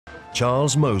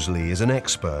Charles Moseley is an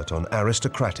expert on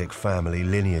aristocratic family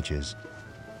lineages.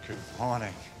 Good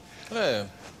morning. Hello.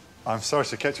 I'm sorry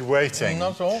to keep you waiting.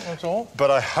 Not at all, not at all.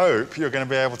 But I hope you're going to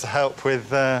be able to help with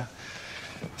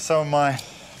some of my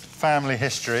family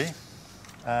history.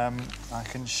 I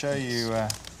can show you...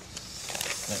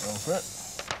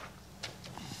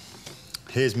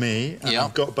 Here's me, and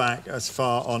I've got back as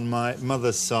far on my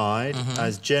mother's side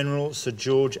as General Sir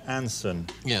George Anson.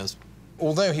 Yes.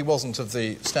 Although he wasn't of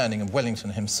the standing of Wellington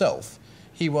himself,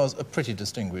 he was a pretty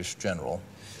distinguished general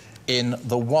in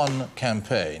the one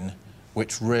campaign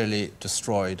which really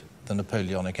destroyed the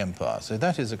Napoleonic Empire. So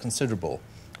that is a considerable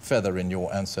feather in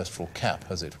your ancestral cap,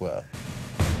 as it were.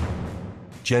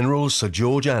 General Sir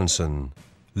George Anson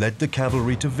led the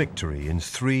cavalry to victory in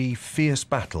 3 fierce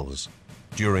battles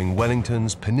during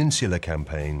Wellington's Peninsular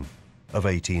Campaign of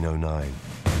 1809.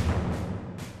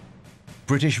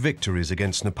 British victories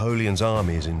against Napoleon's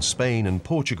armies in Spain and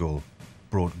Portugal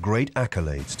brought great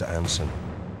accolades to Anson.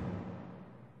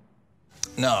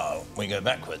 Now, we go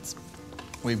backwards.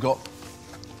 We've got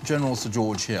General Sir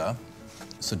George here.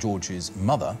 Sir George's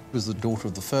mother was the daughter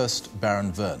of the first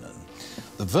Baron Vernon.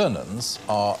 The Vernons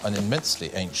are an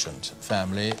immensely ancient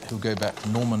family who go back to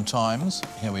Norman times.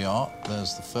 Here we are.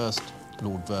 There's the first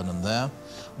Lord Vernon there.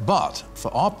 But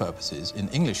for our purposes, in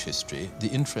English history, the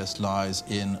interest lies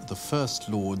in the First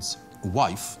Lord's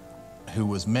wife, who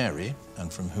was Mary,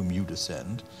 and from whom you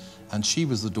descend, and she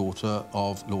was the daughter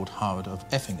of Lord Howard of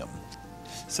Effingham.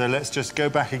 So let's just go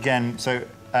back again. So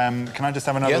can I just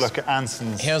have another look at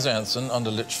Anson's... Here's Anson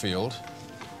under Lichfield.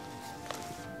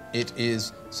 It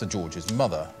is Sir George's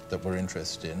mother that we're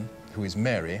interested in, who is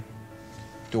Mary,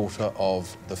 daughter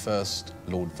of the first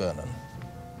Lord Vernon.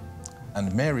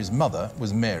 And Mary's mother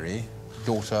was Mary,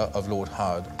 daughter of Lord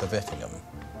Howard of Effingham.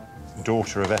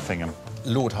 Daughter of Effingham.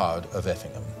 Lord Howard of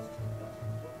Effingham.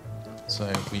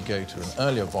 So we go to an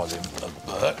earlier volume of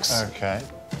Burke's. OK.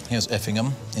 Here's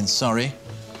Effingham in Surrey.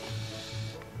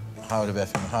 Howard of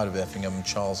Effingham,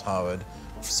 Charles Howard,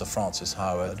 Sir Francis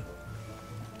Howard.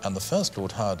 And the first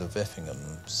Lord Howard of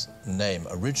Effingham's name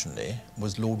originally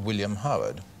was Lord William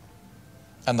Howard.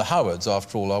 And the Howards,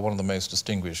 after all, are one of the most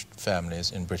distinguished families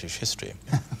in British history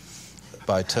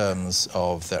by terms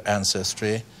of their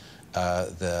ancestry,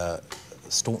 their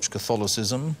staunch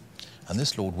Catholicism. And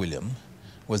this Lord William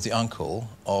was the uncle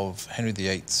of Henry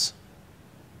VIII's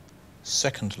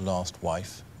second-to-last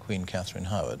wife, Queen Catherine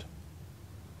Howard.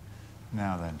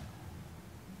 Now then.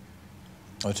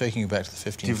 I'm taking you back to the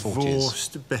 1540s.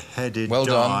 Divorced, beheaded, well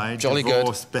died. Done. Jolly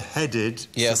divorced, good. Beheaded,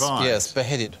 yes, survived. Yes,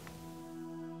 beheaded.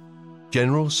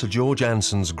 General Sir George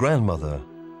Anson's grandmother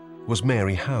was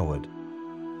Mary Howard.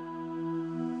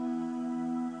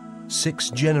 6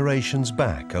 generations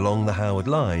back along the Howard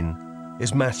line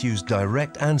is Matthew's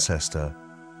direct ancestor,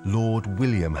 Lord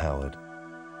William Howard.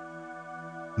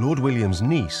 Lord William's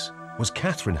niece was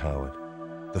Catherine Howard,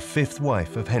 the 5th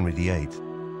wife of Henry VIII.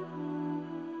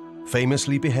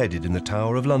 Famously beheaded in the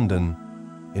Tower of London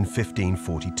in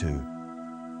 1542.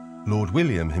 Lord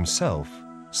William himself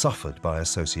suffered by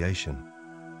association.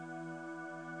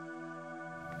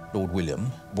 Lord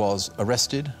William was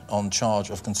arrested on charge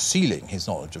of concealing his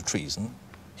knowledge of treason.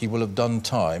 He will have done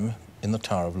time in the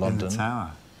Tower of London. In the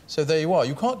Tower. So there you are.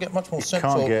 You can't get much more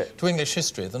central to English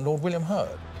history than Lord William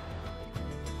Howard.